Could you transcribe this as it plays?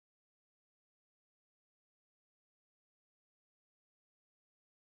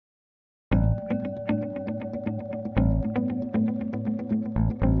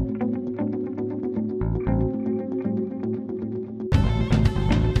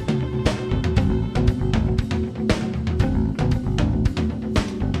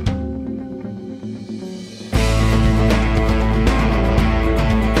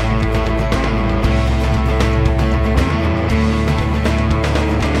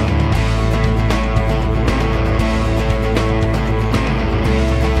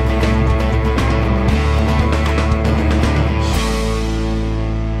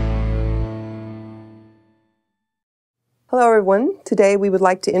Hello everyone. Today we would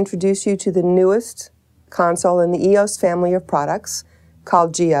like to introduce you to the newest console in the Eos family of products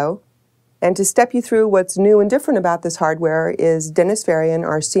called Geo. And to step you through what's new and different about this hardware is Dennis Varian,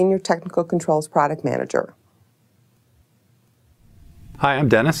 our Senior Technical Controls Product Manager. Hi, I'm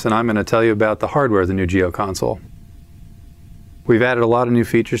Dennis, and I'm going to tell you about the hardware of the new Geo console. We've added a lot of new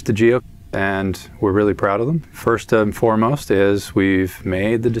features to Geo, and we're really proud of them. First and foremost is we've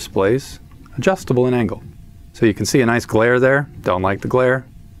made the displays adjustable in angle. So you can see a nice glare there. Don't like the glare.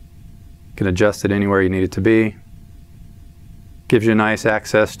 You can adjust it anywhere you need it to be. Gives you nice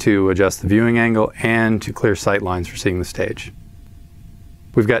access to adjust the viewing angle and to clear sight lines for seeing the stage.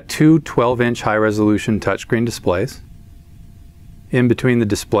 We've got two 12-inch high-resolution touchscreen displays. In between the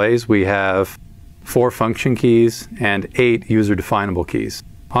displays we have 4 function keys and 8 user-definable keys.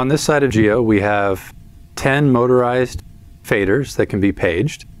 On this side of Geo we have 10 motorized faders that can be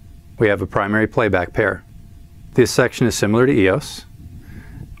paged. We have a primary playback pair. This section is similar to Eos.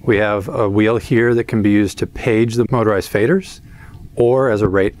 We have a wheel here that can be used to page the motorized faders or as a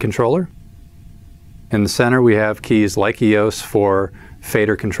rate controller. In the center we have keys like Eos for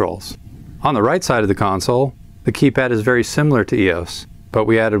fader controls. On the right side of the console, the keypad is very similar to Eos, but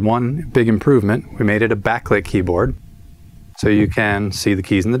we added one big improvement. We made it a backlit keyboard so you can see the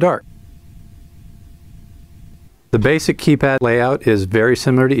keys in the dark. The basic keypad layout is very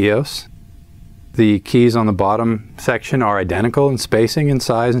similar to Eos. The keys on the bottom section are identical in spacing and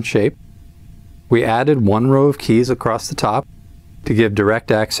size and shape. We added one row of keys across the top to give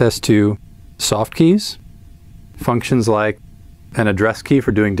direct access to soft keys, functions like an address key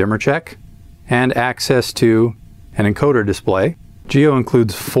for doing dimmer check, and access to an encoder display. Geo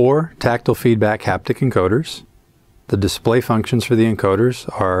includes 4 tactile feedback haptic encoders. The display functions for the encoders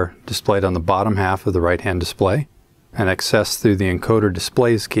are displayed on the bottom half of the right-hand display and accessed through the encoder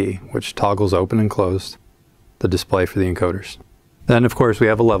displays key, which toggles open and closed the display for the encoders. Then of course we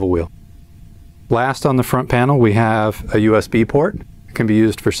have a level wheel. Last on the front panel we have a USB port. It can be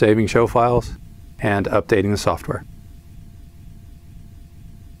used for saving show files and updating the software.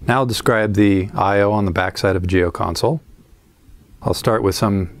 Now I'll describe the I/O on the backside of a Geo console. I'll start with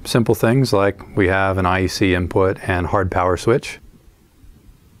some simple things like we have an IEC input and hard power switch.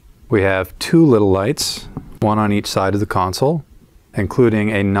 We have 2 little lights, one on each side of the console, including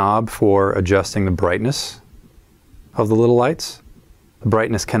a knob for adjusting the brightness of the little lights. The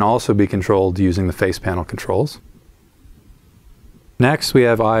brightness can also be controlled using the face panel controls. Next we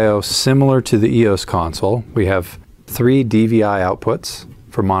have I/O similar to the Eos console. We have 3 DVI outputs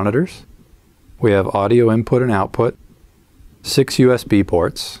for monitors. We have audio input and output, 6 USB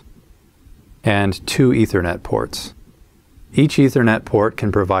ports, and 2 Ethernet ports. Each Ethernet port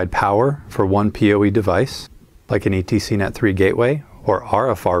can provide power for one PoE device, like an ETCnet3 gateway or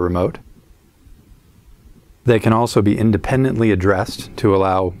RFR remote. They can also be independently addressed to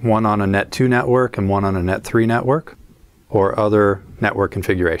allow one on a Net2 network and one on a Net3 network, or other network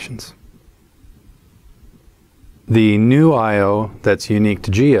configurations. The new I/O that's unique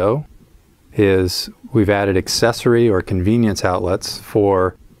to Geo is we've added accessory or convenience outlets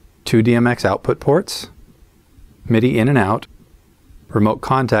for 2 DMX output ports, MIDI in and out, remote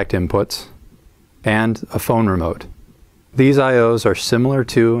contact inputs, and a phone remote. These I/Os are similar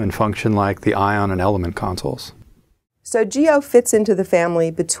to and function like the Ion and Element consoles. So Geo fits into the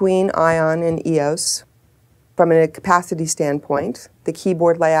family between Ion and Eos. From a capacity standpoint, the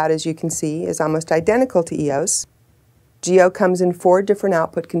keyboard layout, as you can see, is almost identical to Eos. Geo comes in 4 different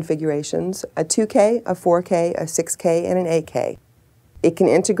output configurations, a 2K, a 4K, a 6K, and an 8K. It can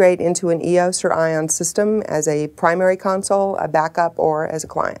integrate into an Eos or Ion system as a primary console, a backup, or as a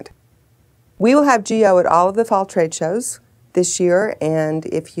client. We will have Geo at all of the fall trade shows this year, and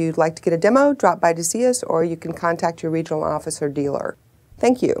if you'd like to get a demo, drop by to see us, or you can contact your regional office or dealer.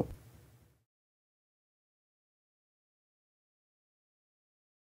 Thank you.